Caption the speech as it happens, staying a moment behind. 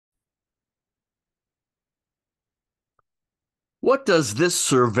What does this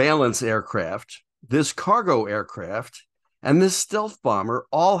surveillance aircraft, this cargo aircraft, and this stealth bomber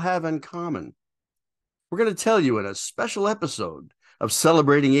all have in common? We're going to tell you in a special episode of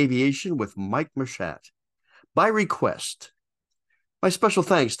Celebrating Aviation with Mike Mashat. By request, my special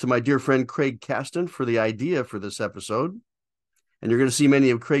thanks to my dear friend Craig Caston for the idea for this episode. And you're going to see many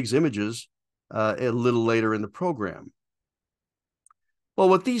of Craig's images a little later in the program. Well,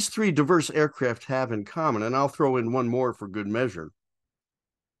 what these three diverse aircraft have in common, and I'll throw in one more for good measure,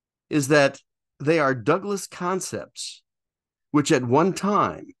 is that they are Douglas concepts, which at one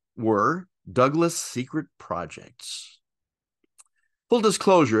time were Douglas secret projects. Full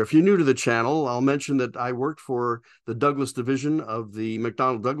disclosure, if you're new to the channel, I'll mention that I worked for the Douglas division of the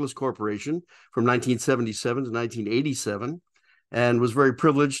McDonnell Douglas Corporation from 1977 to 1987, and was very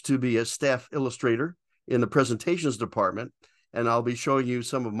privileged to be a staff illustrator in the presentations department. And I'll be showing you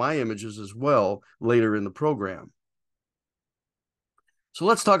some of my images as well later in the program. So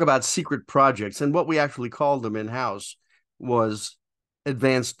let's talk about secret projects. And what we actually called them in-house was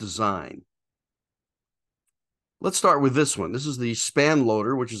advanced design. Let's start with this one. This is the span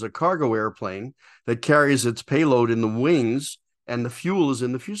loader, which is a cargo airplane that carries its payload in the wings and the fuel is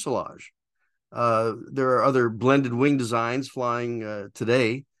in the fuselage. There are other blended wing designs flying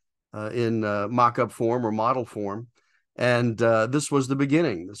today in mock-up form or model form. And this was the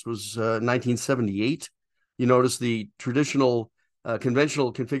beginning. This was 1978. You notice the traditional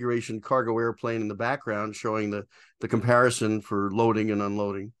conventional configuration cargo airplane in the background showing the comparison for loading and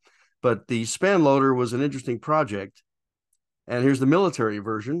unloading. But the span loader was an interesting project. And here's the military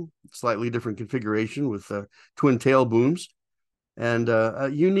version, slightly different configuration with twin tail booms and a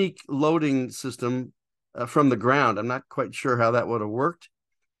unique loading system from the ground. I'm not quite sure how that would have worked.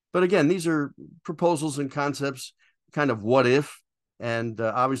 But again, these are proposals and concepts, kind of what if, and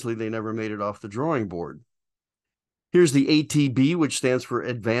obviously they never made it off the drawing board. Here's the ATB, which stands for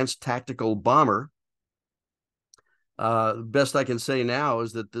Advanced Tactical Bomber. The best I can say now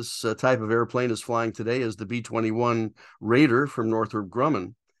is that this type of airplane is flying today as the B-21 Raider from Northrop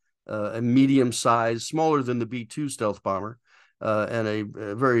Grumman, a medium size, smaller than the B-2 stealth bomber, and a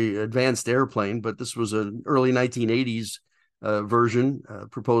very advanced airplane. But this was an early 1980s version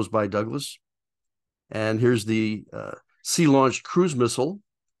proposed by Douglas. And here's the sea-launched cruise missile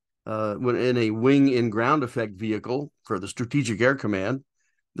in a wing-in-ground effect vehicle for the Strategic Air Command.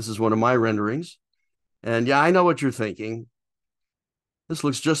 This is one of my renderings. And yeah, I know what you're thinking. This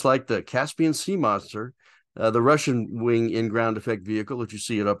looks just like the Caspian Sea Monster, the Russian wing-in-ground effect vehicle that you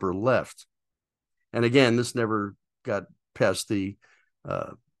see at upper left. And again, this never got past the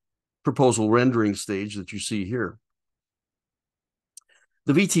proposal rendering stage that you see here.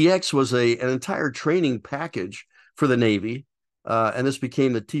 The VTX was an entire training package for the Navy, and this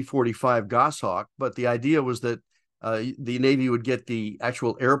became the T-45 Goshawk. But the idea was that the Navy would get the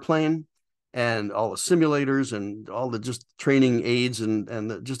actual airplane and all the simulators and all the just training aids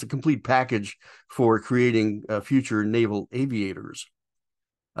and just a complete package for creating future naval aviators.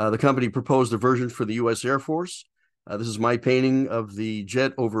 The company proposed a version for the U.S. Air Force. This is my painting of the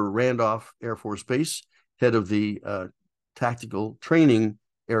jet over Randolph Air Force Base, head of the Tactical Training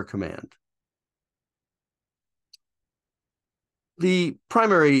Air Command. The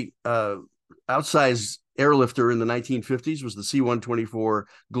primary outsized airlifter in the 1950s was the C-124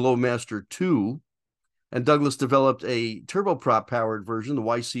 Glowmaster II, and Douglas developed a turboprop-powered version, the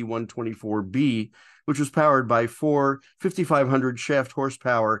YC-124B, which was powered by four 5,500 shaft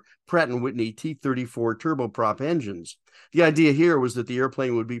horsepower Pratt & Whitney T-34 turboprop engines. The idea here was that the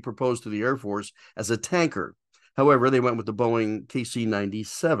airplane would be proposed to the Air Force as a tanker. However, they went with the Boeing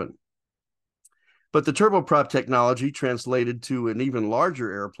KC-97. But the turboprop technology translated to an even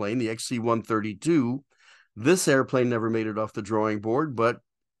larger airplane, the XC-132. This airplane never made it off the drawing board, but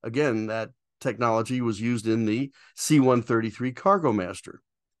again, that technology was used in the C-133 Cargo Master,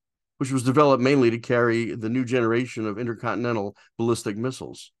 which was developed mainly to carry the new generation of intercontinental ballistic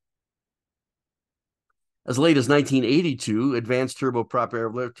missiles. As late as 1982, advanced turboprop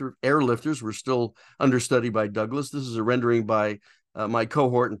airlifters were still understudy by Douglas. This is a rendering by my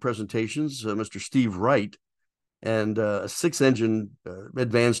cohort in presentations, Mr. Steve Wright, and a six-engine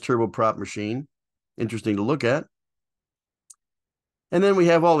advanced turboprop machine. Interesting to look at. And then we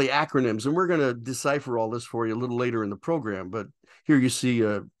have all the acronyms, and we're going to decipher all this for you a little later in the program. But here you see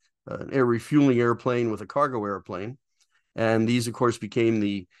an air refueling airplane with a cargo airplane. And these, of course, became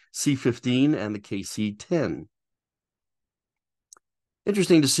the C-15 and the KC-10.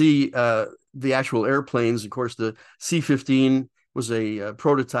 Interesting to see the actual airplanes. Of course, the C-15 was a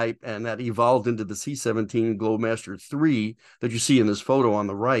prototype, and that evolved into the C-17 Glowmaster III that you see in this photo on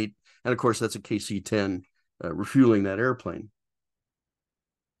the right. And, of course, that's a KC-10 refueling that airplane.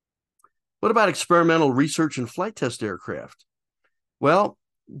 What about experimental research and flight test aircraft? Well,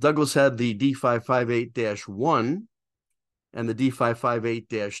 Douglas had the D558-1 and the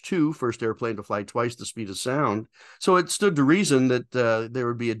D558-2, first airplane to fly twice the speed of sound. So it stood to reason that there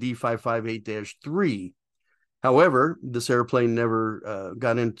would be a D558-3. However, this airplane never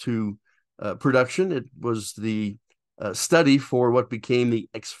got into production. It was the study for what became the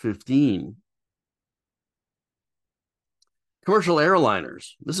X-15. Commercial airliners.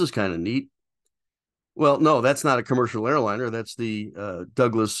 This is kind of neat. Well, no, that's not a commercial airliner. That's the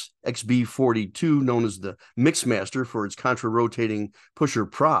Douglas XB-42, known as the Mixmaster for its contra-rotating pusher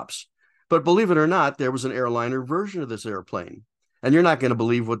props. But believe it or not, there was an airliner version of this airplane. And you're not going to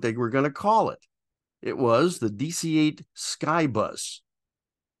believe what they were going to call it. It was the DC-8 Skybus.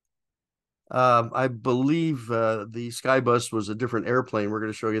 I believe the Skybus was a different airplane. We're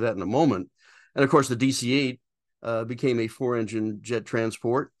going to show you that in a moment. And of course, the DC-8 became a four-engine jet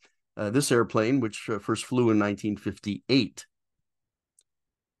transport. This airplane, which first flew in 1958.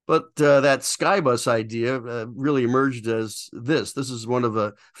 But that Skybus idea really emerged as this. This is one of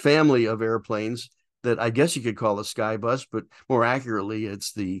a family of airplanes that I guess you could call a Skybus, but more accurately,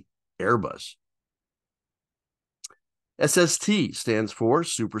 it's the Airbus. SST stands for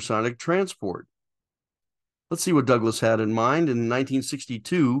Supersonic Transport. Let's see what Douglas had in mind. In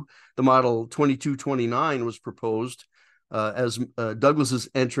 1962, the model 2229 was proposed as Douglas's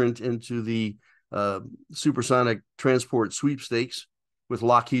entrant into the Supersonic Transport sweepstakes with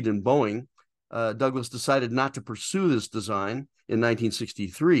Lockheed and Boeing. Douglas decided not to pursue this design in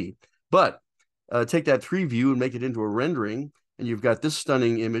 1963. But take that 3 view and make it into a rendering, and you've got this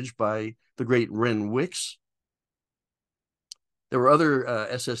stunning image by the great Ren Wicks. There were other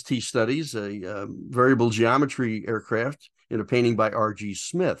SST studies, a variable geometry aircraft in a painting by R.G.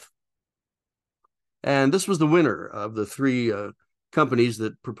 Smith. And this was the winner of the 3 companies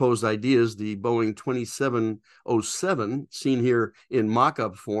that proposed ideas, the Boeing 2707, seen here in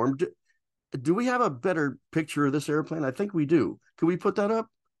mock-up form. Do we have a better picture of this airplane? I think we do. Can we put that up?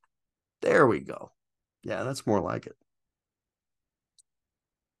 There we go. Yeah, that's more like it.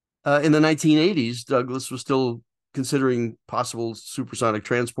 In the 1980s, Douglas was still considering possible supersonic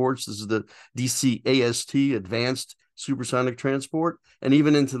transports. This is the DCAST, Advanced Supersonic Transport. And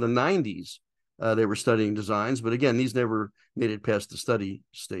even into the 90s, they were studying designs. But again, these never made it past the study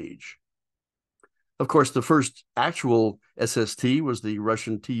stage. Of course, the first actual SST was the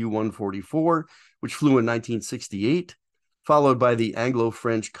Russian Tu-144, which flew in 1968, followed by the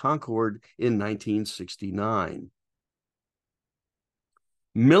Anglo-French Concorde in 1969.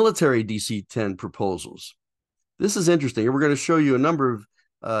 Military DC-10 proposals. This is interesting. We're going to show you a number of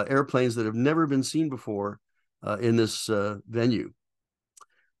airplanes that have never been seen before in this venue.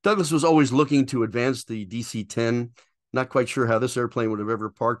 Douglas was always looking to advance the DC-10. Not quite sure how this airplane would have ever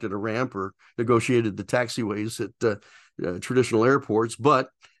parked at a ramp or negotiated the taxiways at traditional airports, but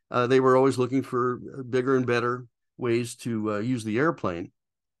they were always looking for bigger and better ways to use the airplane.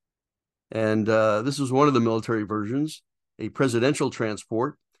 And this was one of the military versions, a presidential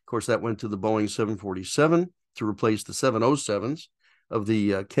transport. Of course, that went to the Boeing 747 to replace the 707s of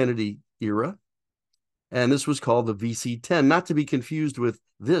the Kennedy era. And this was called the VC-10, not to be confused with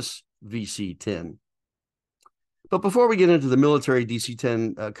this VC-10. But before we get into the military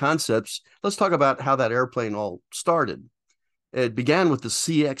DC-10 concepts, let's talk about how that airplane all started. It began with the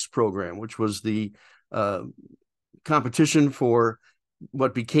CX program, which was the competition for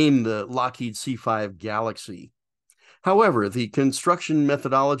what became the Lockheed C-5 Galaxy. However, the construction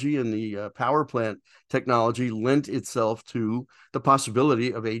methodology and the power plant technology lent itself to the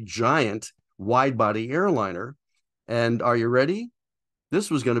possibility of a giant wide-body airliner. And are you ready? This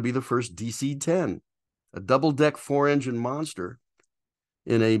was going to be the first DC-10, a double-deck 4-engine monster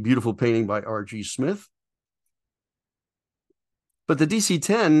in a beautiful painting by R.G. Smith. But the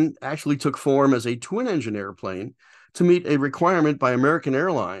DC-10 actually took form as a twin-engine airplane to meet a requirement by American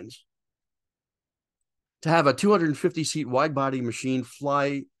Airlines to have a 250-seat wide-body machine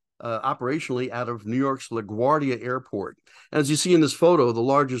fly operationally out of New York's LaGuardia Airport. And as you see in this photo, the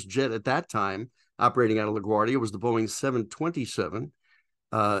largest jet at that time operating out of LaGuardia was the Boeing 727,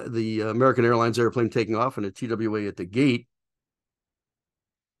 the American Airlines airplane taking off and a TWA at the gate.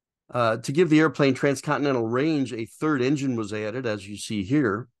 To give the airplane transcontinental range, a third engine was added, as you see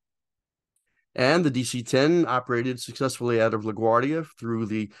here. And the DC-10 operated successfully out of LaGuardia through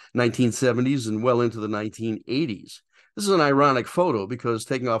the 1970s and well into the 1980s. This is an ironic photo because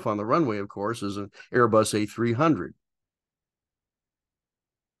taking off on the runway, of course, is an Airbus A300.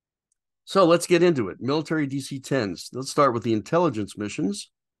 So let's get into it. Military DC-10s. Let's start with the intelligence missions.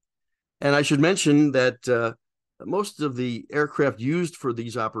 And I should mention that Most of the aircraft used for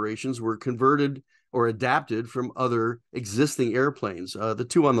these operations were converted or adapted from other existing airplanes. The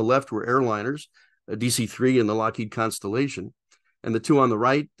two on the left were airliners, a DC-3 and the Lockheed Constellation. And the two on the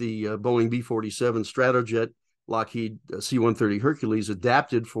right, the Boeing B-47 Stratojet, Lockheed C-130 Hercules,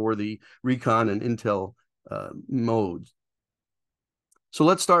 adapted for the recon and intel modes. So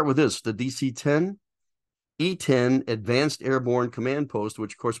let's start with this, the DC-10. E-10 Advanced Airborne Command Post,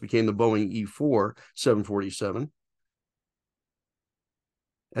 which of course became the Boeing E-4 747.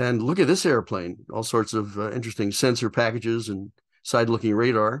 And look at this airplane, all sorts of interesting sensor packages and side-looking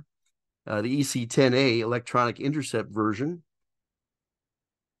radar. The EC-10A electronic intercept version.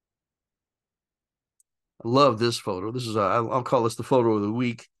 I love this photo. This is, I'll call this the photo of the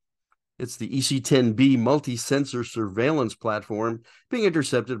week. It's the EC-10B multi-sensor surveillance platform being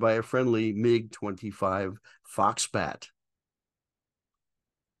intercepted by a friendly MiG-25 Foxbat.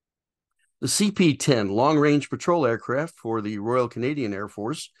 The CP-10 long-range patrol aircraft for the Royal Canadian Air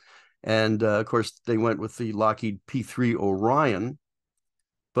Force. And, of course, they went with the Lockheed P-3 Orion.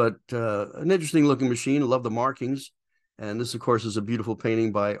 But an interesting-looking machine. I love the markings. And this, of course, is a beautiful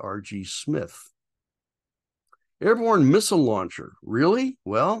painting by R.G. Smith. Airborne missile launcher. Really?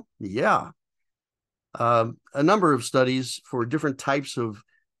 Well, yeah. A number of studies for different types of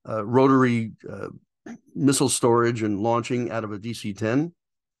rotary missile storage and launching out of a DC-10.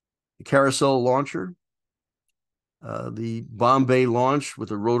 The carousel launcher. The Bombay launch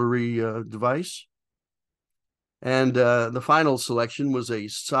with a rotary device. And the final selection was a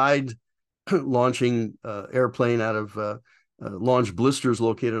side launching airplane out of launch blisters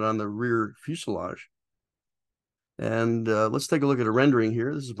located on the rear fuselage. And let's take a look at a rendering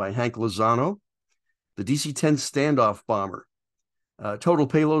here. This is by Hank Lozano. The DC-10 standoff bomber. Total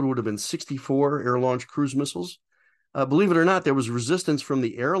payload would have been 64 air-launched cruise missiles. Believe it or not, there was resistance from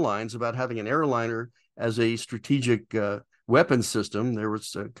the airlines about having an airliner as a strategic weapon system. There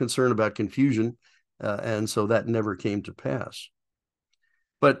was concern about confusion, and so that never came to pass.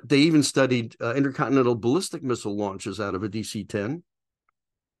 But they even studied intercontinental ballistic missile launches out of a DC-10.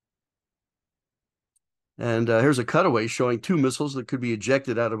 And here's a cutaway showing two missiles that could be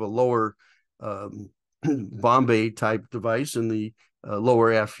ejected out of a lower Bombay type device in the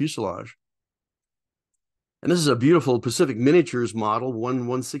lower aft fuselage. And this is a beautiful Pacific Miniatures model,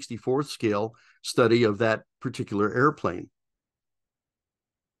 1/164th scale study of that particular airplane.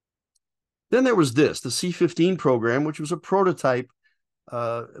 Then there was this, the C-15 program, which was a prototype.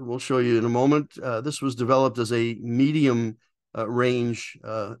 We'll show you in a moment. This was developed as a medium range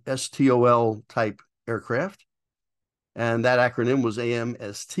STOL type aircraft. And that acronym was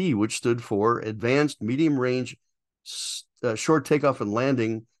AMST, which stood for Advanced Medium Range Short Takeoff and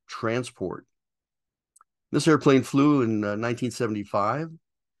Landing Transport. This airplane flew in 1975,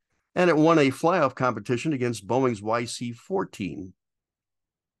 and it won a fly-off competition against Boeing's YC-14.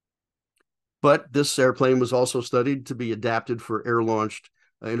 But this airplane was also studied to be adapted for air-launched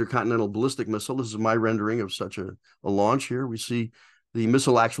intercontinental ballistic missile. This is my rendering of such a launch here. We see the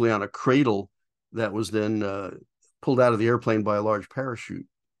missile actually on a cradle that was then pulled out of the airplane by a large parachute.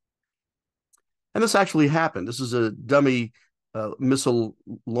 And this actually happened. This is a dummy missile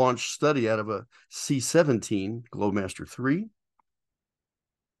launch study out of a C-17 Globemaster III.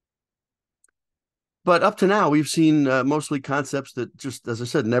 But up to now, we've seen mostly concepts that just, as I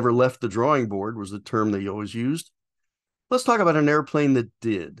said, never left the drawing board was the term they always used. Let's talk about an airplane that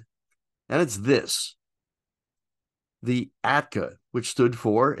did. And it's this. The ATCA, which stood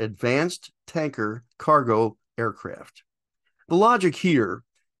for Advanced Tanker Cargo Aircraft. The logic here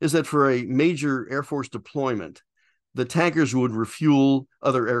is that for a major Air Force deployment, the tankers would refuel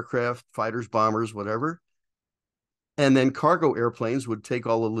other aircraft, fighters, bombers, whatever, and then cargo airplanes would take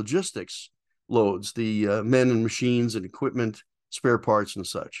all the logistics loads, the men and machines and equipment, spare parts and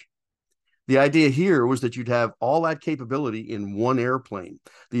such. The idea here was that you'd have all that capability in one airplane,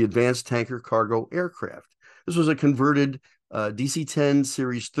 the Advanced Tanker Cargo Aircraft. This was a converted DC-10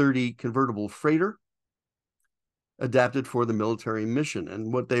 Series 30 convertible freighter adapted for the military mission.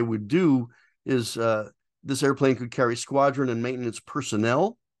 And what they would do is this airplane could carry squadron and maintenance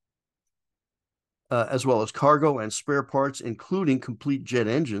personnel, as well as cargo and spare parts, including complete jet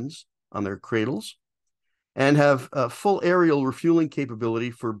engines on their cradles, and have full aerial refueling capability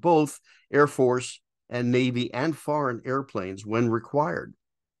for both Air Force and Navy and foreign airplanes when required.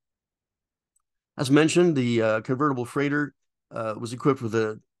 As mentioned, the convertible freighter was equipped with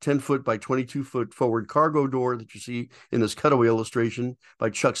a 10-foot by 22-foot forward cargo door that you see in this cutaway illustration by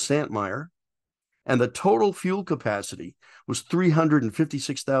Chuck Santmeyer. And the total fuel capacity was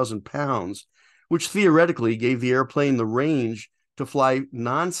 356,000 pounds, which theoretically gave the airplane the range to fly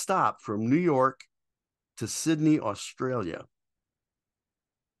nonstop from New York to Sydney, Australia.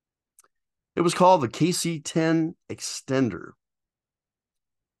 It was called the KC-10 Extender.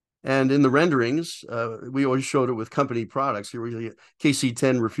 And in the renderings, we always showed it with company products. Here we see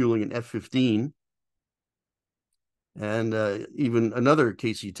KC-10 refueling an F-15. And even another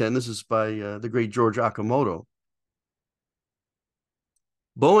KC-10. This is by the great George Akamoto.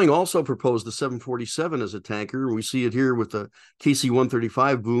 Boeing also proposed the 747 as a tanker. We see it here with the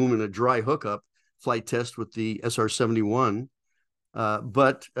KC-135 boom and a dry hookup flight test with the SR-71.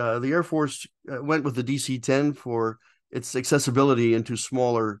 But the Air Force went with the DC-10 for its accessibility into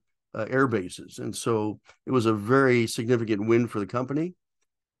smaller air bases. And so it was a very significant win for the company.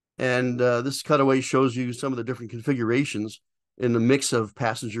 And this cutaway shows you some of the different configurations in the mix of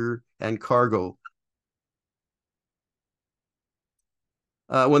passenger and cargo.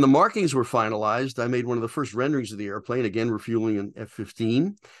 When the markings were finalized, I made one of the first renderings of the airplane, again, refueling an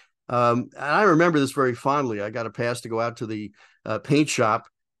F-15. And I remember this very fondly. I got a pass to go out to the paint shop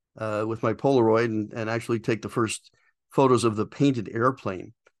with my Polaroid and actually take the first photos of the painted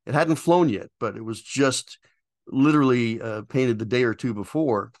airplane. It hadn't flown yet, but it was just literally painted the day or two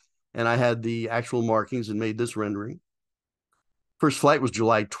before. And I had the actual markings and made this rendering. First flight was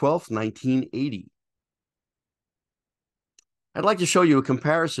July 12th, 1980. I'd like to show you a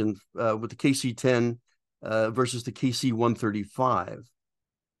comparison with the KC-10 versus the KC-135.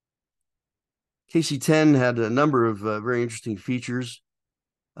 KC-10 had a number of very interesting features.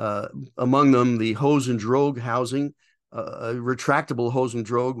 Among them, the hose and drogue housing. A retractable hose and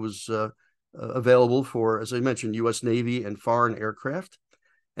drogue was available for, as I mentioned, U.S. Navy and foreign aircraft.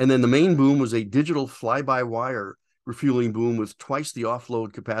 And then the main boom was a digital fly-by-wire refueling boom with twice the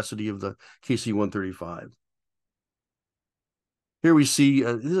offload capacity of the KC-135. Here we see,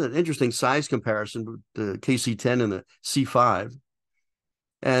 this is an interesting size comparison with the KC-10 and the C-5.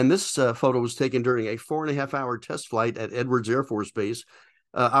 And this photo was taken during a 4.5-hour test flight at Edwards Air Force Base,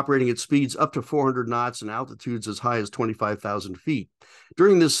 operating at speeds up to 400 knots and altitudes as high as 25,000 feet.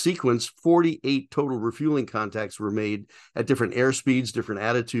 During this sequence, 48 total refueling contacts were made at different airspeeds, different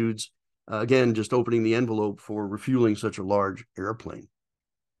attitudes, again, just opening the envelope for refueling such a large airplane.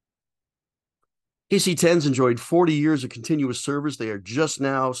 KC-10s enjoyed 40 years of continuous service. They are just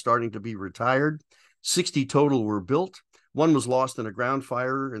now starting to be retired. 60 total were built. One was lost in a ground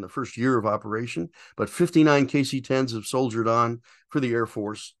fire in the first year of operation, but 59 KC-10s have soldiered on for the Air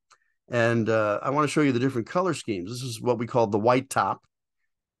Force. And I want to show you the different color schemes. This is what we call the white top,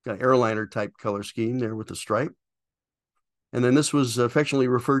 got an airliner type color scheme there with the stripe. And then this was affectionately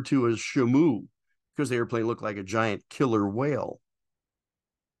referred to as Shamu because the airplane looked like a giant killer whale.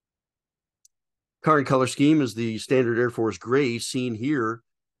 Current color scheme is the standard Air Force gray seen here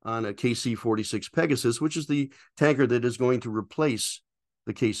on a KC-46 Pegasus, which is the tanker that is going to replace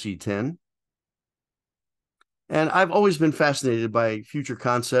the KC-10. And I've always been fascinated by future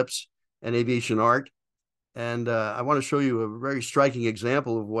concepts and aviation art. And I want to show you a very striking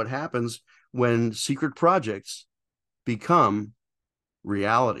example of what happens when secret projects become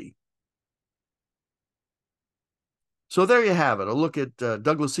reality. So there you have it, a look at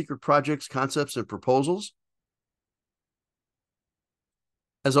Douglas Secret Projects, concepts, and proposals.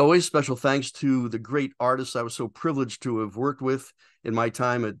 As always, special thanks to the great artists I was so privileged to have worked with in my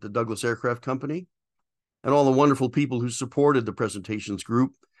time at the Douglas Aircraft Company, and all the wonderful people who supported the presentations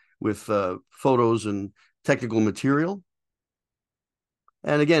group with photos and technical material.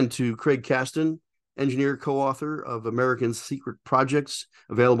 And again, to Craig Caston, engineer, co-author of American Secret Projects,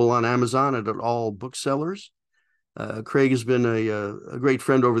 available on Amazon and at all booksellers. Craig has been a great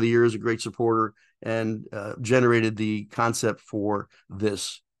friend over the years, a great supporter, and generated the concept for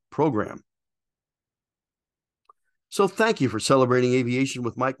this program. So thank you for celebrating aviation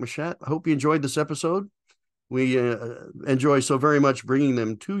with Mike Machat. I hope you enjoyed this episode. We enjoy so very much bringing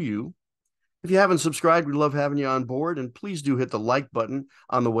them to you. If you haven't subscribed, we love having you on board, and please do hit the like button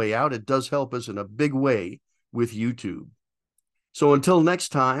on the way out. It does help us in a big way with YouTube. So until next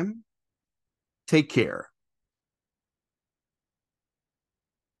time, take care.